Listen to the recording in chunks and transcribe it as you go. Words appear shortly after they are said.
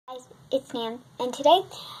it's Nan, and today,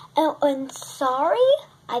 and sorry,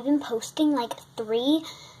 I've been posting like 3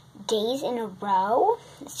 days in a row.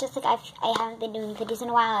 It's just like I haven't been doing videos in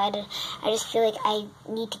a while. I just feel like I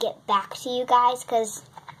need to get back to you guys because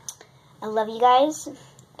I love you guys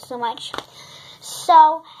so much.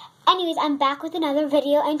 So, anyways, I'm back with another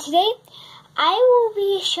video, and today I will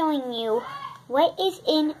be showing you what is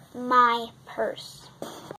in my purse.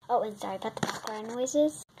 Oh, and sorry about the background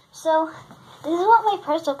noises. So, this is what my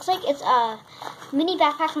purse looks like. It's a mini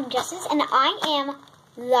backpack from Justice, and I am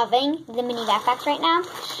loving the mini backpacks right now.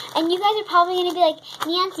 And you guys are probably going to be like,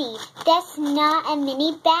 Nancy, that's not a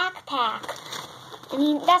mini backpack. I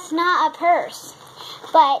mean, that's not a purse.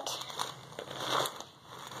 But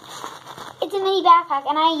it's a mini backpack,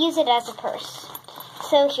 and I use it as a purse.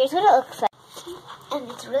 So here's what it looks like.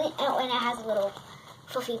 And it's really, and it has a little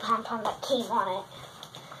fluffy pom-pom that came on it.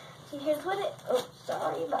 So here's what it, oh,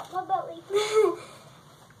 sorry about my belly.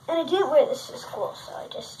 And I didn't wear this to school, so I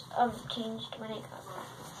just changed when I got to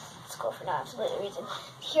school for no absolute reason.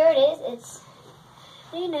 Here it is. It's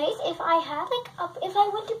really nice. If I had if I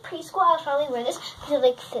went to preschool, I would probably wear this because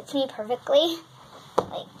it fits me perfectly.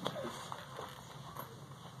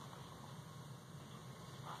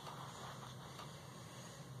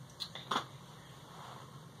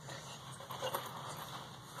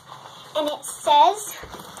 And it says,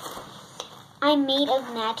 I'm made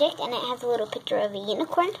of magic, and it has a little picture of a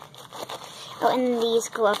unicorn. Oh, and these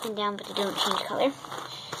go up and down, but they don't change color.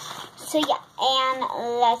 So yeah, and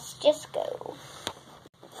let's just go.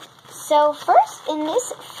 So first, in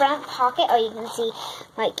this front pocket, oh, you can see,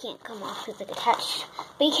 well, it can't come off because it's attached,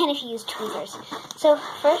 but you can if you use tweezers. So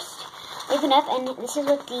first, open up, and this is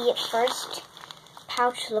what the first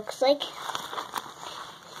pouch looks like.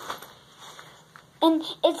 And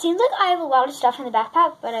it seems like I have a lot of stuff in the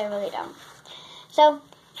backpack, but I really don't. So,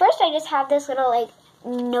 first I just have this little,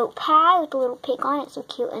 notepad with a little pig on it. So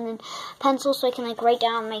cute. And then pencils so I can, write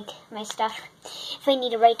down my stuff if I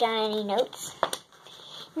need to write down any notes.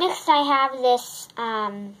 Next I have this,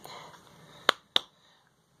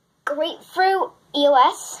 grapefruit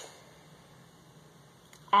EOS.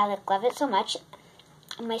 I love it so much.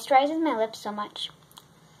 It moisturizes my lips so much.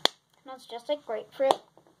 It smells just like grapefruit.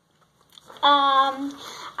 I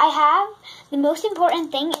have the most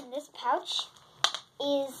important thing in this pouch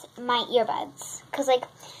is my earbuds, because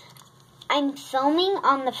I'm filming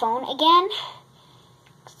on the phone again,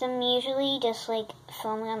 because I'm usually just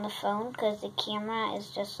filming on the phone because the camera is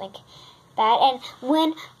just bad. And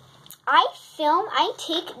when I film, I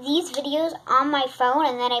take these videos on my phone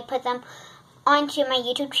and then I put them onto my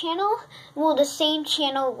YouTube channel. Well, the same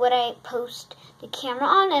channel what I post the camera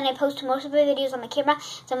on, and I post most of my videos on the camera,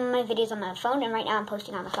 some of my videos on my phone, and right now I'm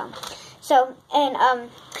posting on the phone. So, and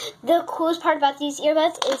the coolest part about these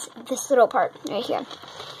earbuds is this little part right here.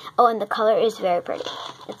 Oh, and the color is very pretty.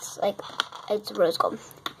 It's it's rose gold.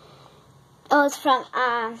 Oh, it's from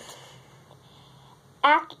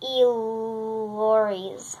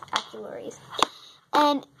Aculories.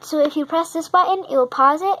 And so if you press this button, it will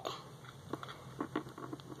pause it.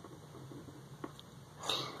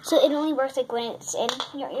 So it only works when it's in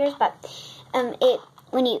your ears, but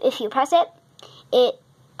if you press it, it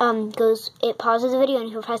pauses the video, and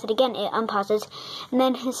if you press it again, it unpauses. And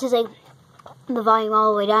then this is the volume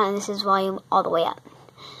all the way down, and this is volume all the way up.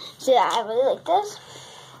 So yeah, I really like this.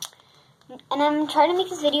 And I'm trying to make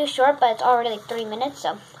this video short, but it's already 3 minutes.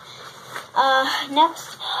 So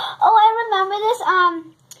next, oh, I remember this.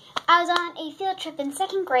 I was on a field trip in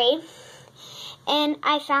 2nd grade, and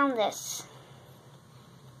I found this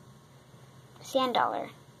sand dollar.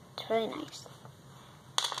 It's really nice.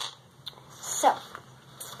 So,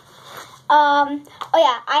 oh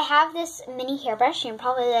yeah, I have this mini hairbrush. You're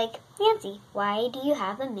probably like, Nancy, why do you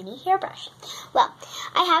have a mini hairbrush? Well,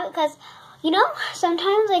 I have it because,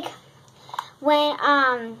 sometimes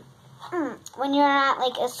when you're at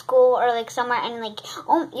a school or somewhere, and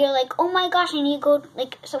you're oh my gosh, I need to go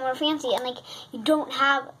somewhere fancy, and you don't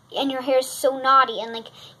have, and your hair is so knotty, and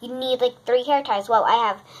you need 3 hair ties. Well, I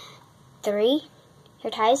have 3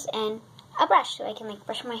 hair ties and a brush, so I can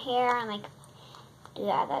brush my hair and do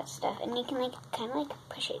that stuff. And you can kind of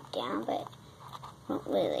push it down, but it won't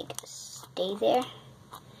really stay there.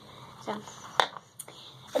 So,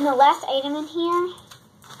 and the last item in here,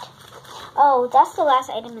 oh, that's the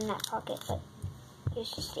last item in that pocket, but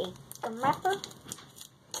here's just a gum wrapper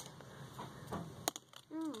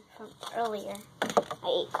from earlier. I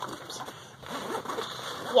ate gum, so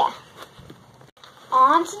yeah.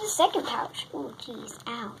 On to the second pouch. Oh, jeez.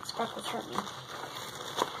 Ow. Sparkles hurt me.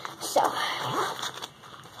 So,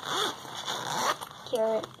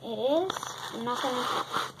 here it is. I'm not going to...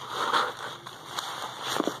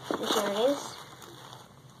 This There it is.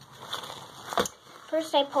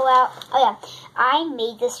 First I pull out, oh yeah, I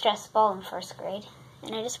made this stress ball in 1st grade.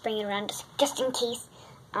 And I just bring it around just in case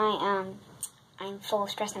I'm full of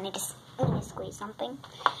stress and I just squeeze something.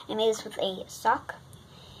 I made this with a sock.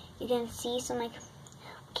 You can see some, like,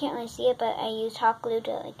 can't really see it, but I used hot glue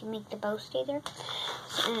to, like, make the bow stay there.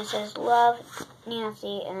 And it says love,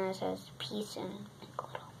 Nancy, and then it says peace and like, a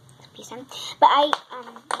little peace in. But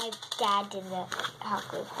my dad did the hot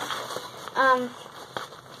glue.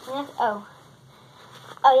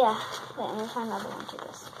 Oh yeah. Wait, I'm gonna find another one to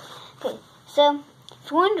this. Okay, so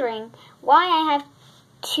if you're wondering why I have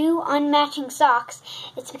 2 unmatching socks,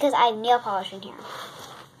 it's because I have nail polish in here.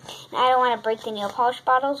 And I don't want to break the nail polish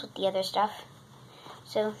bottles with the other stuff.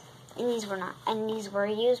 So, and these were not, and these were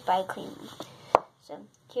used, but I cleaned them. So,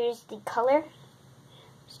 here's the color.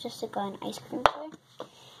 It's just like an ice cream color.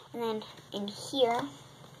 And then in here,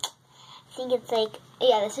 I think it's like,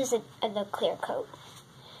 yeah, this is the clear coat.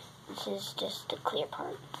 This is just the clear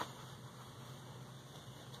part.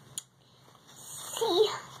 See?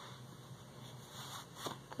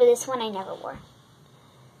 But this one I never wore.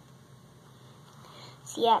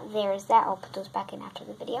 So yeah, there's that. I'll put those back in after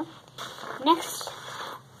the video. Next,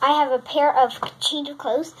 I have a pair of change of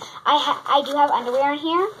clothes. I do have underwear in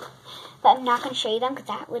here, but I'm not going to show you them because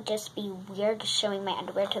that would just be weird, just showing my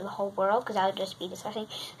underwear to the whole world, because that would just be disgusting.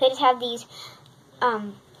 So I just have these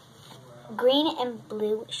green and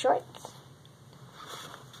blue shorts.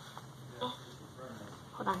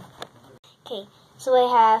 Hold on. Okay, so I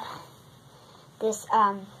have this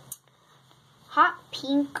hot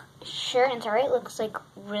pink shirt. And sorry, it looks like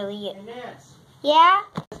really. Yeah.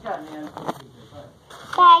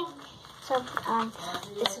 Bye. So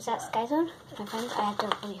this was at Sky Zone with my friends. I have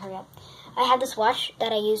to really hurry up. I had this watch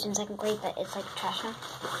that I used in 2nd grade, but it's like trash now.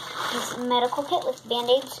 This medical kit with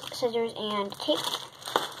band-aids, scissors, and tape.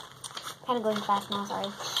 Kind of going fast now, sorry.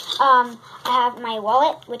 I have my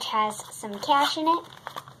wallet, which has some cash in it,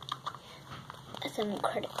 some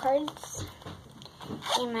credit cards,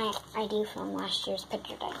 and my ID from last year's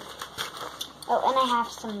picture day. Oh, and I have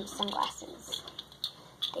some sunglasses.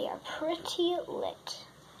 They are pretty lit.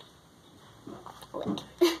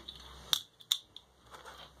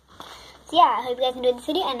 So yeah, I hope you guys enjoyed this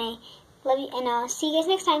video, and I love you, and I'll see you guys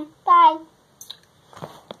next time. Bye.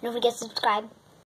 Don't forget to subscribe.